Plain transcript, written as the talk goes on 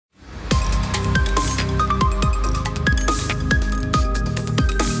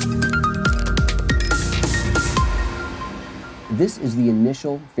this is the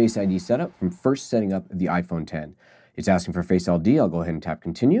initial Face ID setup from first setting up the iPhone X. It's asking for Face ID. I'll go ahead and tap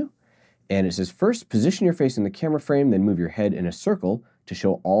continue. And it says first, position your face in the camera frame, then move your head in a circle to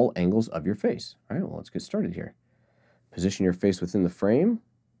show all angles of your face. All right, well, let's get started here. Position your face within the frame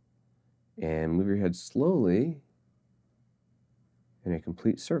and move your head slowly in a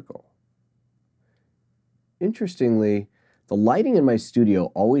complete circle. Interestingly, the lighting in my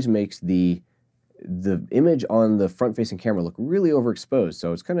studio always makes the image on the front-facing camera look really overexposed,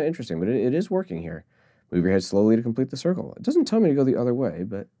 so it's kind of interesting, but it is working here. Move your head slowly to complete the circle. It doesn't tell me to go the other way,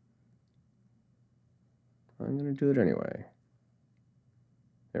 but I'm going to do it anyway.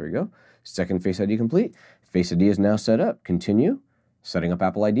 There we go. Second Face ID complete. Face ID is now set up. Continue. Setting up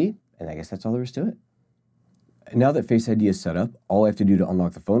Apple ID, and I guess that's all there is to it. Now that Face ID is set up, all I have to do to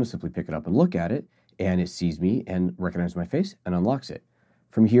unlock the phone is simply pick it up and look at it, and it sees me and recognizes my face and unlocks it.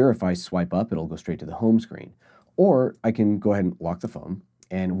 From here, if I swipe up, it'll go straight to the home screen. Or I can go ahead and lock the phone,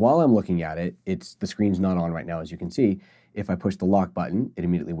 and while I'm looking at it, the screen's not on right now, as you can see. If I push the lock button, it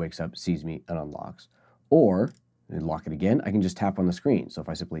immediately wakes up, sees me, and unlocks. Or, lock it again, I can just tap on the screen. So if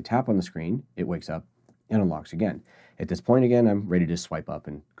I simply tap on the screen, it wakes up and unlocks again. At this point, again, I'm ready to swipe up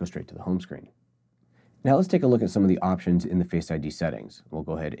and go straight to the home screen. Now let's take a look at some of the options in the Face ID settings. We'll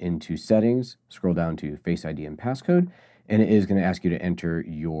go ahead into Settings, scroll down to Face ID and Passcode, and it is going to ask you to enter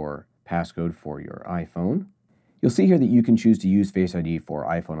your passcode for your iPhone. You'll see here that you can choose to use Face ID for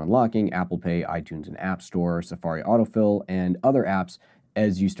iPhone unlocking, Apple Pay, iTunes and App Store, Safari Autofill, and other apps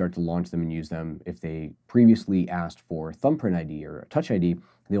as you start to launch them and use them. If they previously asked for thumbprint ID or Touch ID,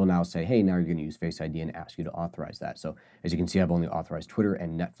 they will now say, hey, now you're going to use Face ID and ask you to authorize that. So as you can see, I've only authorized Twitter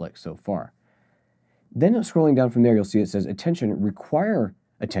and Netflix so far. Then scrolling down from there, you'll see it says attention, require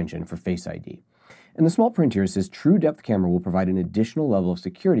attention for Face ID. And the small print here says true depth camera will provide an additional level of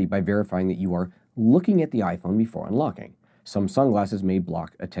security by verifying that you are looking at the iPhone before unlocking. Some sunglasses may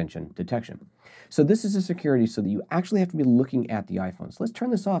block attention detection. So this is a security so that you actually have to be looking at the iPhone. So let's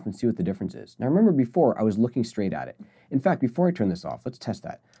turn this off and see what the difference is. Now remember before, I was looking straight at it. In fact, before I turn this off, let's test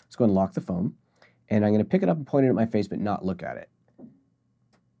that. Let's go and lock the phone. And I'm going to pick it up and point it at my face, but not look at it.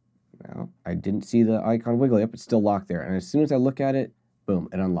 Now, I didn't see the icon wiggly up. It's still locked there. And as soon as I look at it, boom,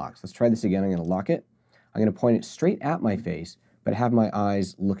 it unlocks. Let's try this again. I'm going to lock it. I'm going to point it straight at my face, but have my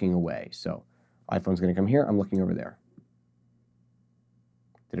eyes looking away. So iPhone's going to come here. I'm looking over there.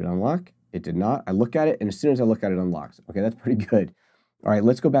 Did it unlock? It did not. I look at it, and as soon as I look at it, it unlocks. Okay, that's pretty good. All right,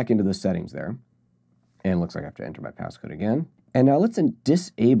 let's go back into the settings there. And it looks like I have to enter my passcode again. And now let's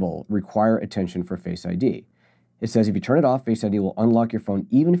disable require attention for Face ID. It says if you turn it off, Face ID will unlock your phone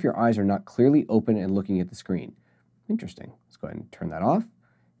even if your eyes are not clearly open and looking at the screen. Interesting. Let's go ahead and turn that off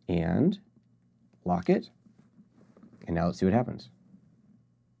and lock it. And now let's see what happens.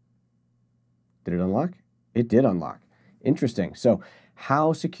 Did it unlock? It did unlock. Interesting. So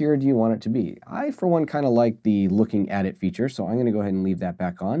how secure do you want it to be? I, for one, kind of like the looking at it feature, so I'm going to go ahead and leave that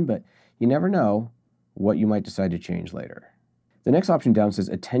back on, but you never know what you might decide to change later. The next option down says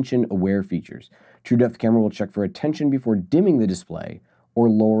attention aware features. True depth camera will check for attention before dimming the display or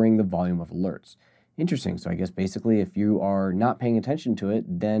lowering the volume of alerts. Interesting. So I guess basically if you are not paying attention to it,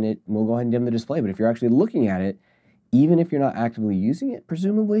 then it will go ahead and dim the display. But if you're actually looking at it, even if you're not actively using it,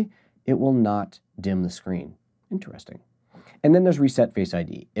 presumably, it will not dim the screen. Interesting. And then there's Reset Face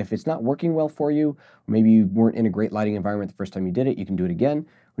ID. If it's not working well for you, maybe you weren't in a great lighting environment the first time you did it, you can do it again.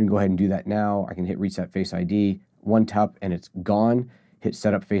 We can go ahead and do that now. I can hit Reset Face ID, one tap, and it's gone. Hit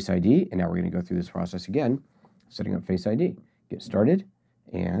Set Up Face ID, and now we're going to go through this process again, setting up Face ID. Get started,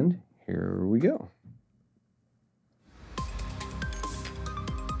 and here we go.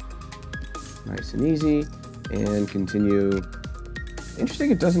 Nice and easy, and continue. Interesting,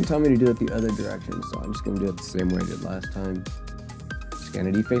 it doesn't tell me to do it the other direction, so I'm just going to do it the same way I did last time. Scan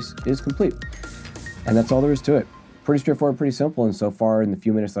ID face is complete. And that's all there is to it. Pretty straightforward, pretty simple, and so far in the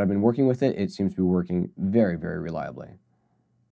few minutes that I've been working with it, it seems to be working very, very reliably.